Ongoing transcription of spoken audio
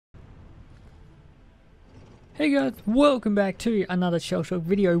Hey guys, welcome back to another ShellShock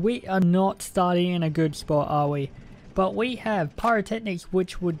video. We are not starting in a good spot, are we? But we have pyrotechnics,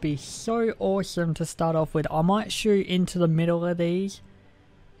 which would be so awesome to start off with. I might shoot into the middle of these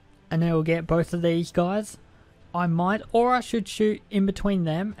and then we'll get both of these guys. I might, or I should shoot in between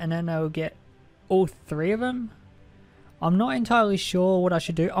them and then I'll get all three of them. I'm not entirely sure what I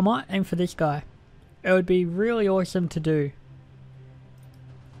should do. I might aim for this guy. It would be really awesome to do.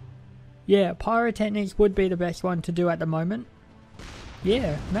 Yeah, pyrotechnics would be the best one to do at the moment.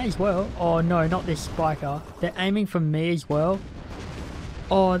 Yeah, may as well. Oh no, not this spiker. They're aiming for me as well.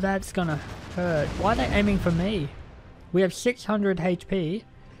 Oh, that's gonna hurt. Why are they aiming for me? We have 600 HP.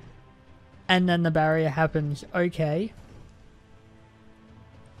 And then the barrier happens. Okay.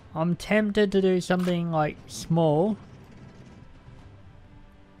 I'm tempted to do something like small.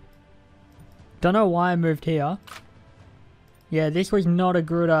 Don't know why I moved here. Yeah, this was not a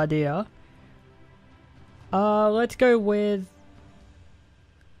good idea. Let's go with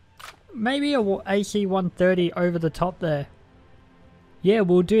maybe a AC 130 over the top there. Yeah,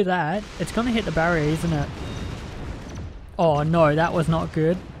 we'll do that. It's gonna hit the barrier, isn't it? Oh no, that was not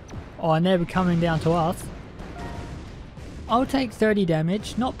good. Oh, and they're coming down to us. I'll take 30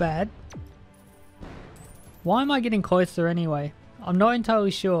 damage, not bad. Why am I getting closer anyway? I'm not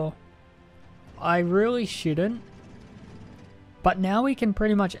entirely sure. I really shouldn't. But now we can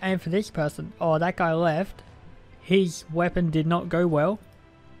pretty much aim for this person. Oh, that guy left. His weapon did not go well.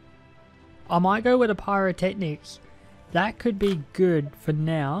 I might go with a pyrotechnics. That could be good for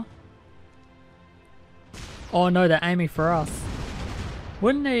now. Oh no, they're aiming for us.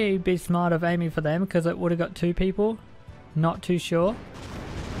 Wouldn't it be smart of aiming for them because it would have got two people? Not too sure.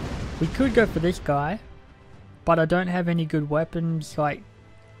 We could go for this guy. But I don't have any good weapons like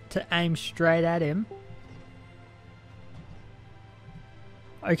to aim straight at him.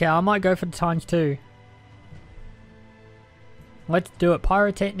 Okay, I might go for the ×2. Let's do it.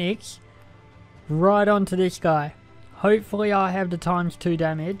 Pyrotechnics. Right onto this guy. Hopefully I have the ×2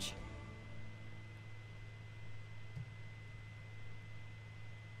 damage.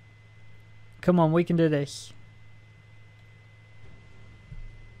 Come on, we can do this.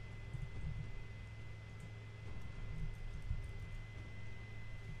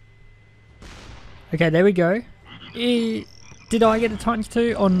 Okay, there we go. Did I get the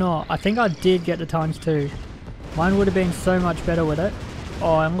 ×2 or not? I think I did get the ×2. Mine would have been so much better with it.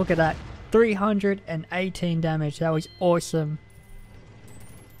 Oh, and look at that. 318 damage. That was awesome.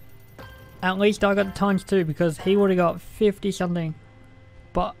 At least I got the ×2 because he would have got 50 something.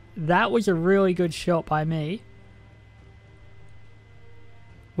 But that was a really good shot by me.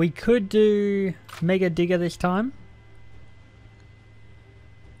 We could do Mega Digger this time.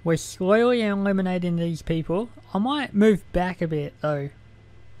 We're slowly eliminating these people. I might move back a bit though.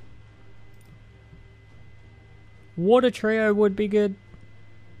 Water Trio would be good.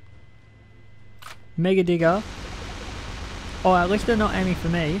 Mega Digger. Oh, at least they're not aiming for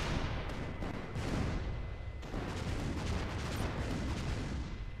me.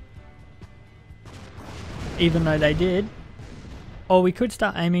 Even though they did. Or we could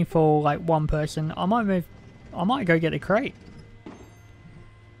start aiming for like one person. I might go get a crate.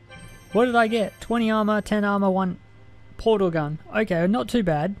 What did I get? 20 armor, 10 armor, 1 portal gun. Okay, not too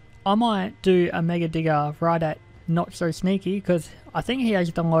bad. I might do a Mega Digger right at Not So Sneaky because I think he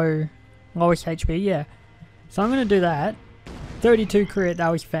has the lowest HP, yeah. So I'm going to do that. 32 crit, that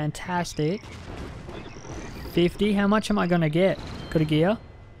was fantastic. 50, how much am I going to get? Got a gear.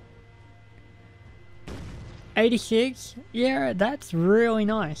 86, yeah, that's really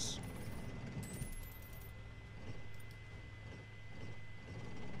nice.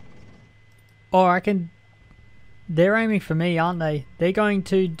 Oh, I can... They're aiming for me, aren't they? They're going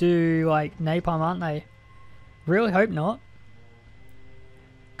to do, like, napalm, aren't they? Really hope not.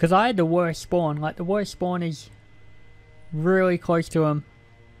 Because I had the worst spawn. Like, the worst spawn is really close to him.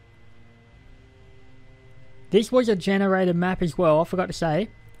 This was a generated map as well, I forgot to say.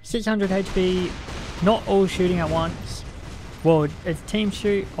 600 HP, not all shooting at once. Well, it's team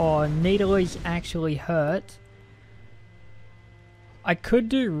shoot. Oh, needlers actually hurt. I could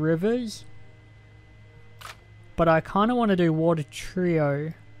do rivers. But I kind of want to do Water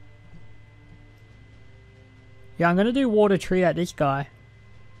Trio. Yeah, I'm going to do Water Trio at this guy.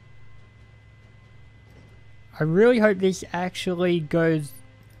 I really hope this actually goes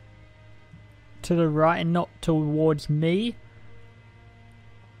to the right and not towards me.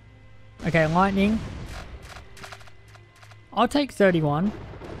 Okay, lightning. I'll take 31.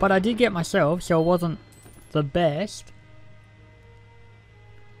 But I did get myself, so it wasn't the best.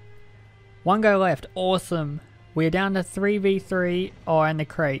 One go left. Awesome. We're down to 3v3. Oh, and the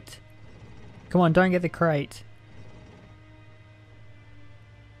crate. Come on, don't get the crate.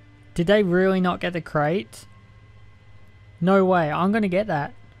 Did they really not get the crate? No way, I'm gonna get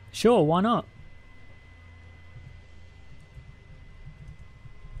that. Sure, why not?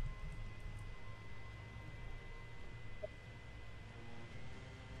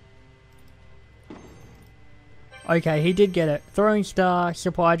 Okay, he did get it. Throwing star,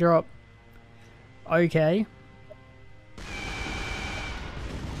 supply drop. Okay.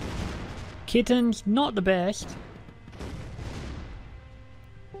 Kittens, not the best.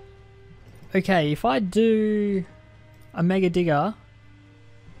 Okay, if I do a mega digger,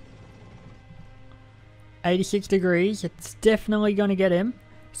 86 degrees, it's definitely going to get him.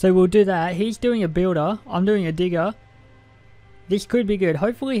 So we'll do that. He's doing a builder, I'm doing a digger. This could be good.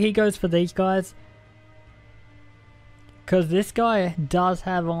 Hopefully he goes for these guys, because this guy does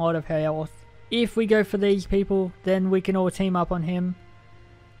have a lot of health. If we go for these people, then we can all team up on him.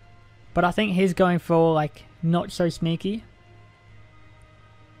 But I think he's going for like not so sneaky.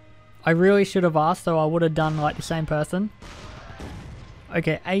 I really should have asked, so I would have done like the same person.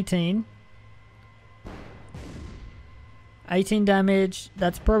 Okay, 18. 18 damage,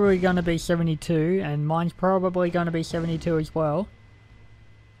 that's probably going to be 72, and mine's probably going to be 72 as well.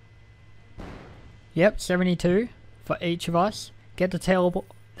 Yep, 72 for each of us. Get the teleport.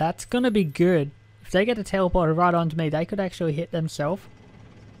 That's going to be good. If they get the teleport right onto me, they could actually hit themselves.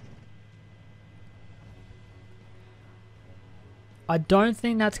 I don't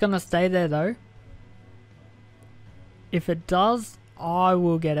think that's going to stay there though. If it does, I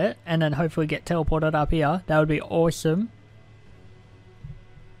will get it and then hopefully get teleported up here. That would be awesome.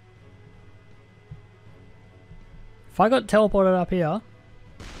 If I got teleported up here,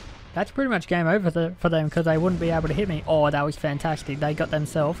 that's pretty much game over for them, because they wouldn't be able to hit me. Oh, that was fantastic. They got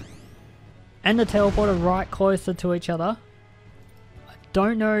themselves. And the teleporter right closer to each other. I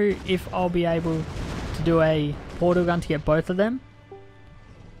don't know if I'll be able to do a portal gun to get both of them.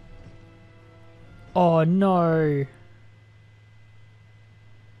 Oh no.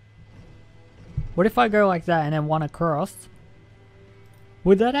 What if I go like that and then one across?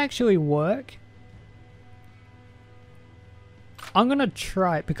 Would that actually work? I'm gonna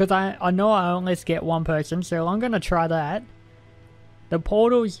try it because I know I only get one person, so I'm gonna try that. The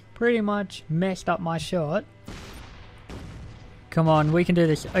portal's pretty much messed up my shot. Come on, we can do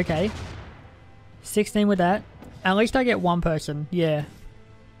this. Okay. 16 with that. At least I get one person. Yeah.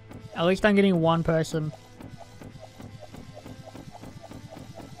 At least I'm getting one person.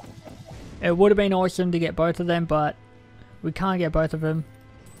 It would have been awesome to get both of them, but we can't get both of them.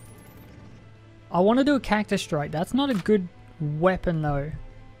 I want to do a cactus strike. That's not a good weapon though.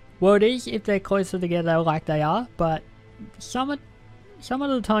 Well, it is if they're closer together like they are, but some of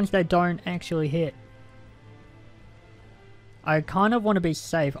the times they don't actually hit. I kind of want to be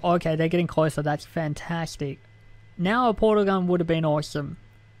safe. Okay, they're getting closer. That's fantastic. Now a portal gun would have been awesome.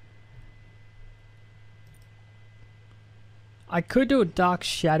 I could do a dark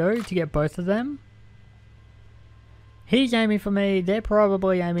shadow to get both of them. He's aiming for me. They're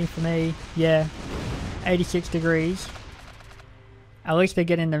probably aiming for me. Yeah. 86 degrees. At least they're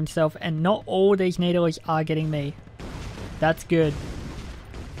getting themselves, and not all these needles are getting me. That's good.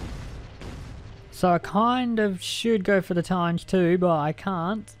 So I kind of should go for the times too, but I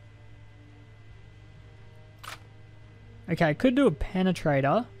can't. Okay, I could do a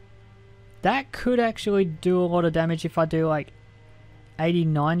penetrator. That could actually do a lot of damage if I do like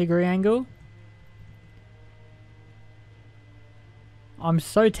 89 degree angle. I'm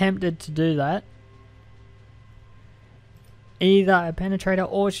so tempted to do that. Either a penetrator,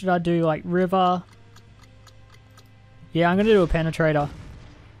 or should I do like river? Yeah, I'm going to do a penetrator.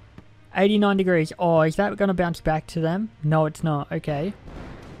 89 degrees. Oh, is that going to bounce back to them? No, it's not. Okay.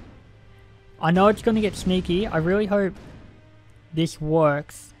 I know it's going to get sneaky. I really hope this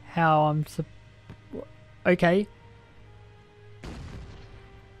works. How I'm... Okay.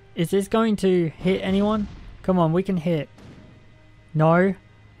 Is this going to hit anyone? Come on, we can hit. No.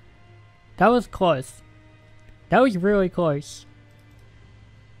 That was close. That was really close.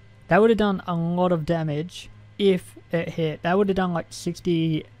 That would have done a lot of damage if it hit. That would have done like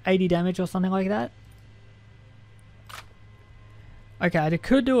 60, 80 damage or something like that. Okay, I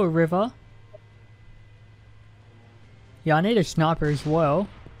could do a river. Yeah, I need a sniper as well.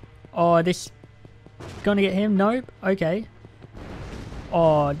 Oh, this gonna get him? Nope. Okay.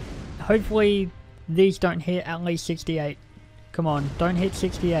 Oh, hopefully these don't hit at least 68. Come on, don't hit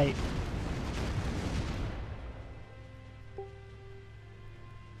 68.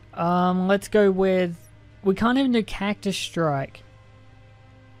 Let's go with... We can't even do cactus strike.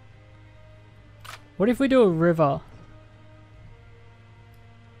 What if we do a river?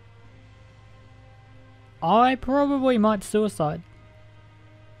 I probably might suicide.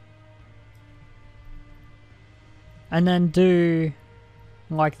 and then do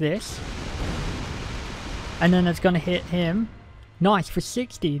like this, and then it's gonna hit him. Nice for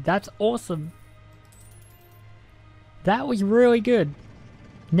 60. That's awesome. That was really good.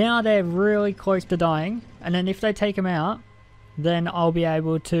 Now they're really close to dying, and then if they take him out, then I'll be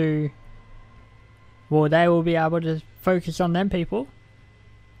able to, well, they will be able to focus on them people.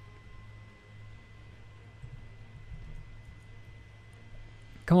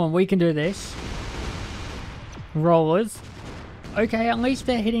 Come on, we can do this. Rollers. Okay, at least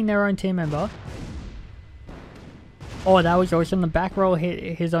they're hitting their own team member. Oh, that was awesome. The back roll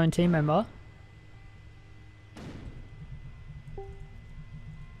hit his own team member.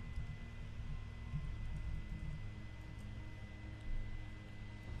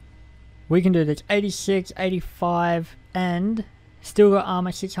 We can do this. 86, 85, and still got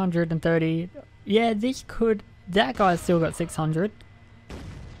armor 630. Yeah, this could... That guy's still got 600.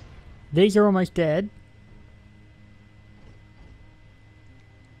 These are almost dead.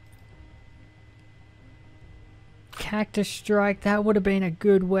 Cactus Strike, that would have been a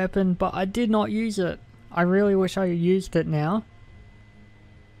good weapon, but I did not use it. I really wish I used it now.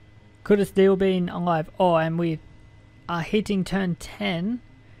 Could have still been alive. Oh, and we are hitting turn 10.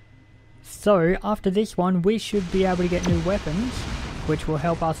 So, after this one, we should be able to get new weapons, which will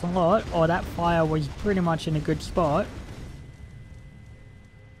help us a lot. Oh, that fire was pretty much in a good spot.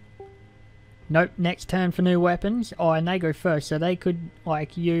 Nope, next turn for new weapons. Oh, and they go first, so they could,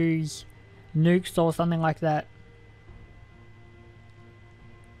 like, use nukes or something like that.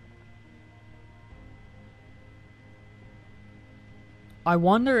 I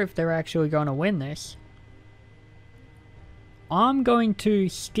wonder if they're actually going to win this. I'm going to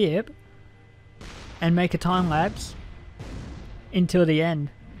skip and make a time lapse until the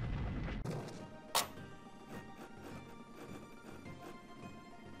end.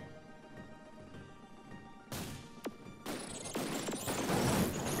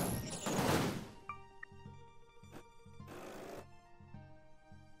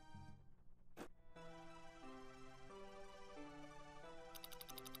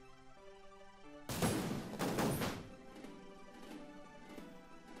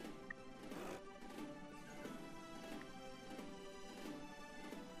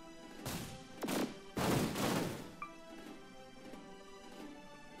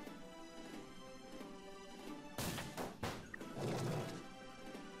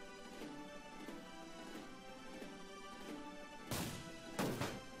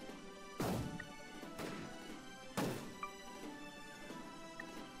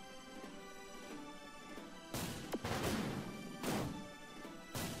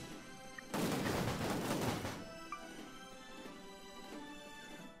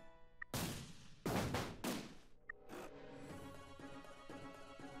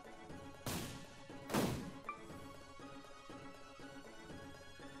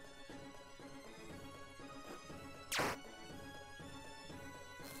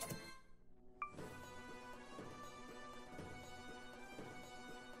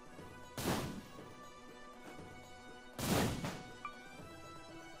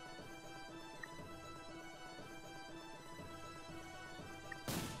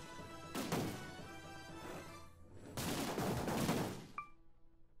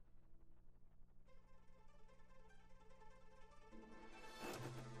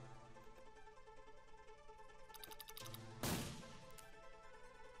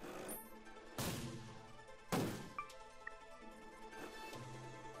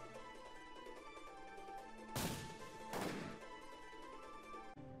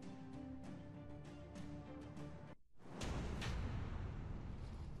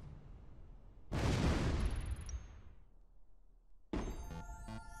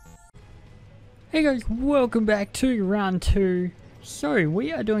 Hey guys, welcome back to round 2. So,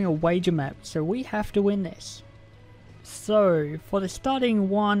 we are doing a wager map, so we have to win this. So, for the starting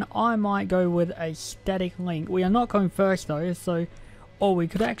one, I might go with a static link. We are not going first though, so... Or we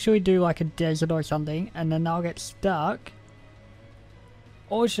could actually do like a desert or something, and then they'll get stuck.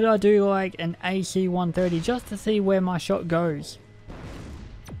 Or should I do like an AC 130 just to see where my shot goes?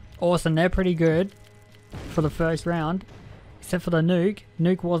 Awesome, they're pretty good for the first round. Except for the nuke.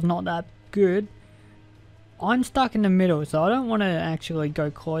 Nuke was not that good. I'm stuck in the middle, so I don't want to actually go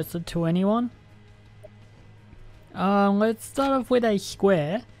closer to anyone. Let's start off with a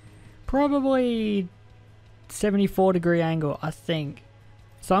square. Probably 74-degree angle, I think.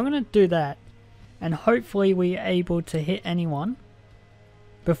 So I'm going to do that. And hopefully we're able to hit anyone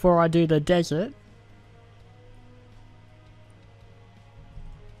before I do the desert.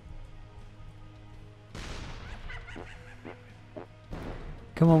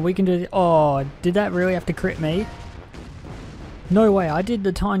 Come on, we can do this. Oh, did that really have to crit me? No way, I did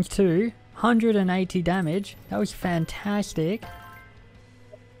the times 2. 180 damage. That was fantastic.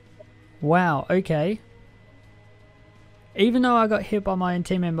 Wow, okay. Even though I got hit by my own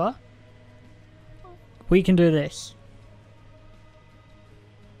team member, we can do this.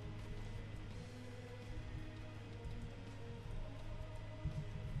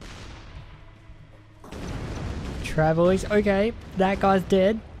 Travelers, okay, that guy's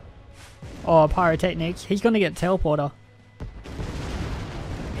dead. Oh, pyrotechnics, he's gonna get teleporter.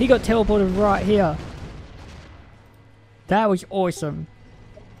 He got teleported right here. That was awesome.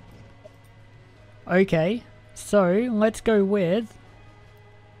 Okay, so let's go with...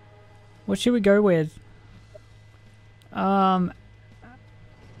 What should we go with? Okay,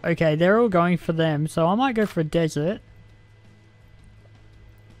 they're all going for them, so I might go for a desert.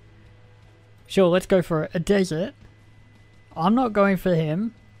 Sure, let's go for a desert. I'm not going for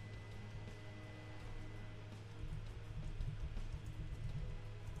him.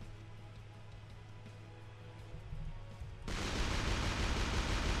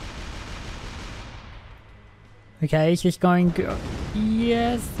 Okay, he's just going...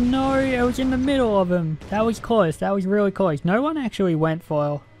 Yes, no, it was in the middle of him. That was close, that was really close. No one actually went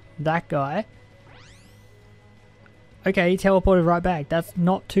for that guy. Okay, he teleported right back. That's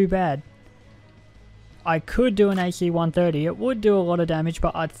not too bad. I could do an AC 130. It would do a lot of damage,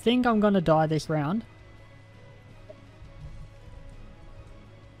 but I think I'm going to die this round.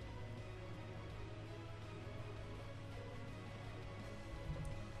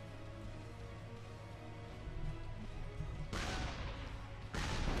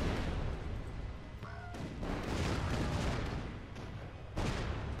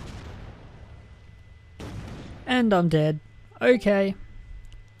 And I'm dead. Okay.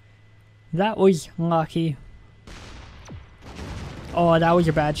 That was lucky. Oh, that was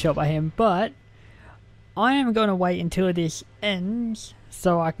a bad shot by him, but I am going to wait until this ends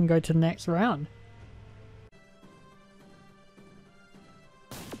so I can go to the next round.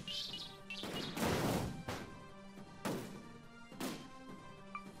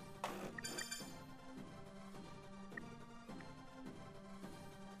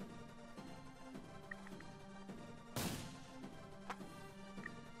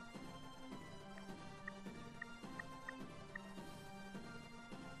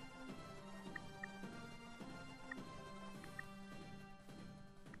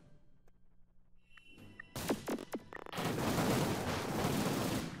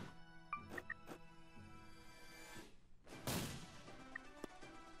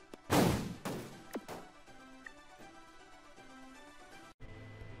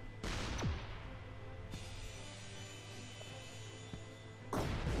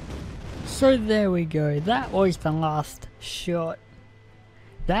 So there we go, that was the last shot.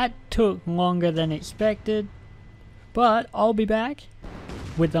 That took longer than expected, but I'll be back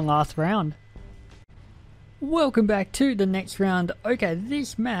with the last round. Welcome back to the next round. Okay,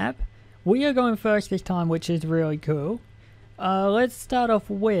 this map, we are going first this time, which is really cool. Let's start off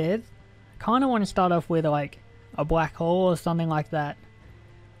with, kind of want to start off with like a black hole or something like that.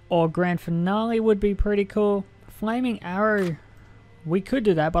 Or grand finale would be pretty cool. Flaming arrow, we could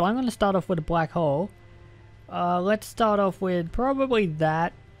do that, but I'm going to start off with a black hole. Let's start off with probably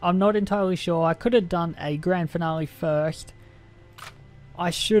that. I'm not entirely sure. I could have done a grand finale first. I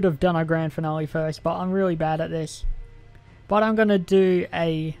should have done a grand finale first, but I'm really bad at this. But I'm going to do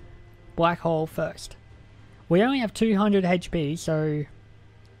a black hole first. We only have 200 HP, so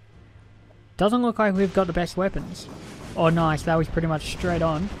doesn't look like we've got the best weapons. Oh nice, that was pretty much straight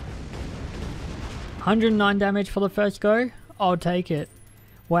on. 109 damage for the first go. I'll take it.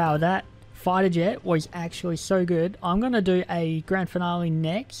 Wow, that fighter jet was actually so good. I'm going to do a grand finale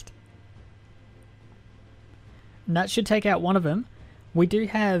next. And that should take out one of them. We do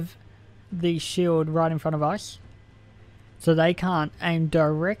have the shield right in front of us, so they can't aim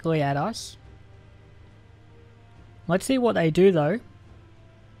directly at us. Let's see what they do though.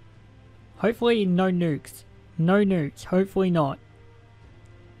 Hopefully no nukes. No nukes. Hopefully not.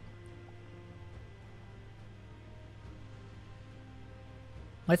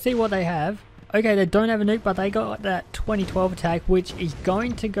 Let's see what they have. Okay, they don't have a nuke, but they got that 2012 attack, which is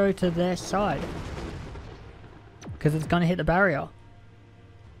going to go to their side. Because it's going to hit the barrier.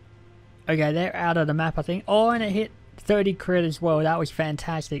 Okay, they're out of the map, I think. Oh, and it hit 30 crit as well. That was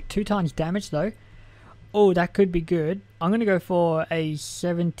fantastic. 2 times damage, though. Oh, that could be good. I'm going to go for a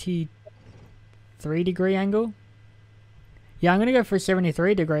 73-degree angle. Yeah, I'm going to go for a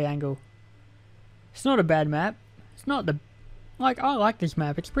 73-degree angle. It's not a bad map. It's not the... Like, I like this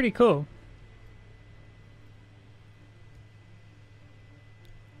map. It's pretty cool.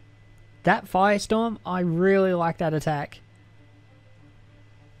 That firestorm, I really like that attack.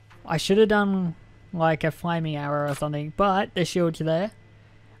 I should have done like a flaming arrow or something, but the shield's there.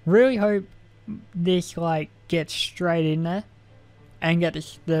 Really hope this like gets straight in there and get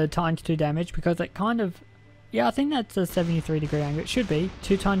the times 2 damage, because it kind of, yeah, I think that's a 73-degree angle. It should be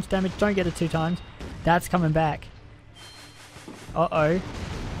 2 times damage. Don't get it 2 times. That's coming back. Uh-oh.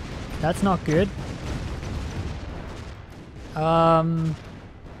 That's not good.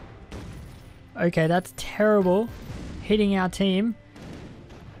 Okay, that's terrible. Hitting our team.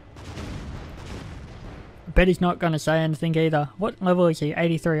 I bet he's not going to say anything either. What level is he?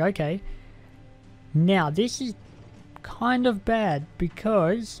 83, okay. Now, this is kind of bad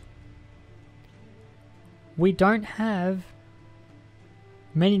because we don't have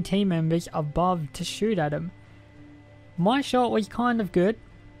many team members above to shoot at him. My shot was kind of good.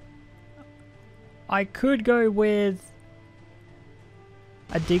 I could go with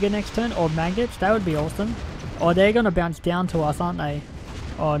a digger next turn or magnets. That would be awesome. Oh, they're going to bounce down to us, aren't they?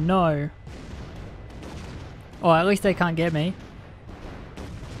 Oh, no. Oh, at least they can't get me.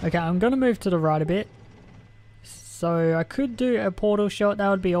 Okay, I'm going to move to the right a bit. So I could do a portal shot. That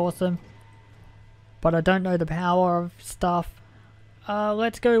would be awesome. But I don't know the power of stuff.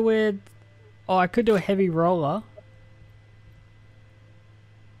 Let's go with... Oh, I could do a heavy roller.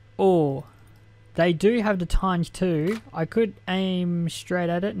 Oh, they do have the times 2. I could aim straight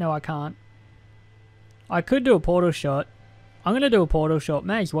at it. No, I can't. I could do a portal shot. I'm going to do a portal shot.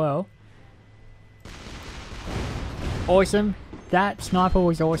 May as well. Awesome. That sniper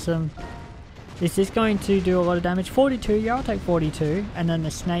was awesome. Is this going to do a lot of damage? 42. Yeah, I'll take 42. And then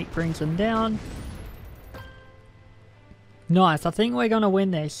the snake brings them down. Nice. I think we're going to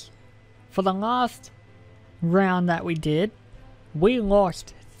win this. For the last round that we did, we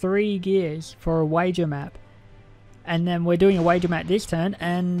lost 3 gears for a wager map. And then we're doing a wager map this turn,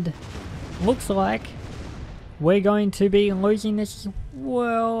 and looks like we're going to be losing this.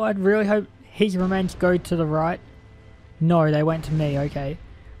 Well, I'd really hope his remains go to the right. No, they went to me. Okay.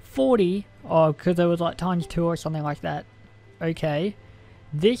 40. Oh, because it was like times 2 or something like that. Okay.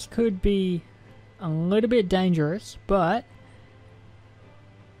 This could be a little bit dangerous, but...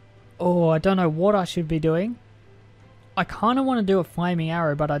 Oh, I don't know what I should be doing. I kind of want to do a flaming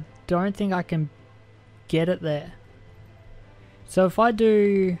arrow, but I don't think I can get it there. So if I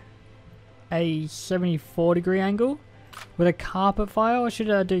do a 74-degree angle with a carpet fire, or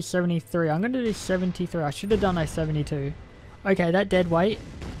should I do 73? I'm going to do 73. I should have done a 72. Okay, that dead weight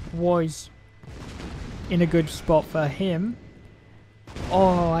was in a good spot for him.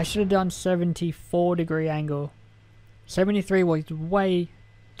 Oh, I should have done 74-degree angle. 73 was way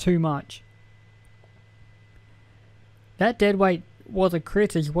too much. That dead weight was a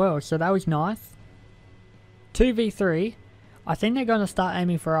crit as well, so that was nice. 2v3. I think they're going to start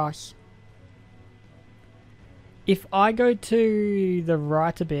aiming for us. If I go to the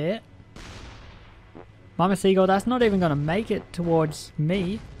right a bit, Mama Seagull, that's not even going to make it towards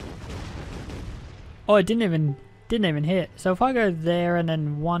me. Oh, it didn't even hit. So if I go there and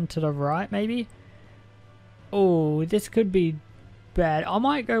then one to the right, maybe. Oh, this could be bad. I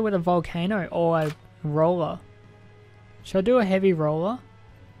might go with a volcano or a roller. Should I do a heavy roller?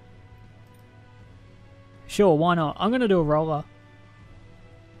 Sure, why not? I'm going to do a roller.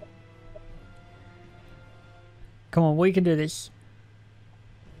 Come on, we can do this.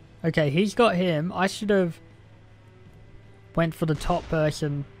 Okay, he's got him. I should have went for the top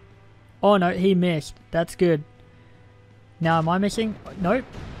person. Oh no, he missed. That's good. Now, am I missing? Nope.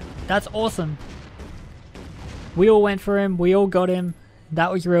 That's awesome. We all went for him. We all got him.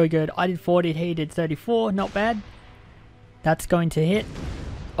 That was really good. I did 40, he did 34. Not bad. That's going to hit.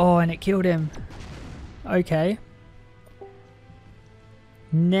 Oh, and it killed him. Okay.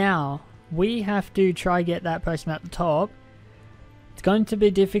 Now, we have to try get that person at the top. It's going to be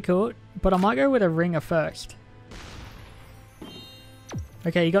difficult, but I might go with a ringer first.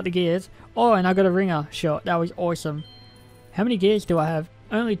 Okay, you got the gears. Oh, and I got a ringer shot. That was awesome. How many gears do I have?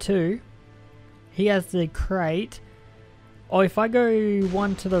 Only 2. He has the crate. Oh, if I go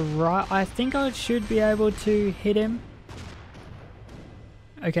one to the right, I think I should be able to hit him.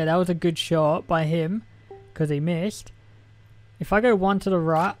 Okay, that was a good shot by him because he missed. If I go one to the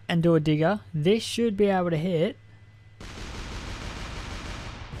right and do a digger, this should be able to hit.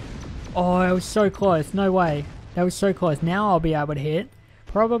 Oh, it was so close. No way. That was so close. Now I'll be able to hit.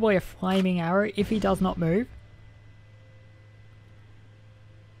 Probably a flaming arrow if he does not move.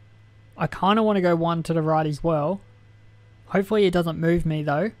 I kind of want to go one to the right as well. Hopefully it doesn't move me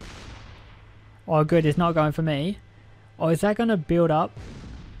though. Oh good, it's not going for me. Oh, is that going to build up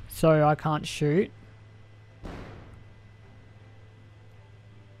so I can't shoot?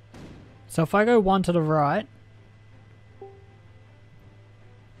 So if I go one to the right.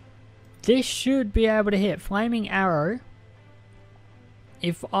 This should be able to hit. Flaming arrow.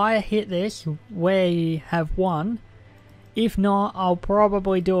 If I hit this, we have won. If not, I'll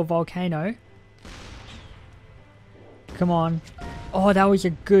probably do a volcano. Come on. Oh, that was a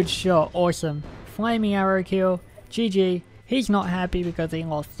good shot. Awesome. Flaming arrow kill. GG. He's not happy because he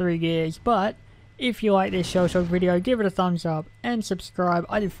lost 3 gears, but if you like this ShellShock video, give it a thumbs up and subscribe.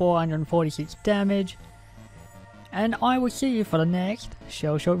 I did 446 damage. And I will see you for the next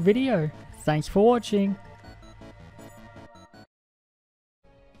ShellShock video. Thanks for watching.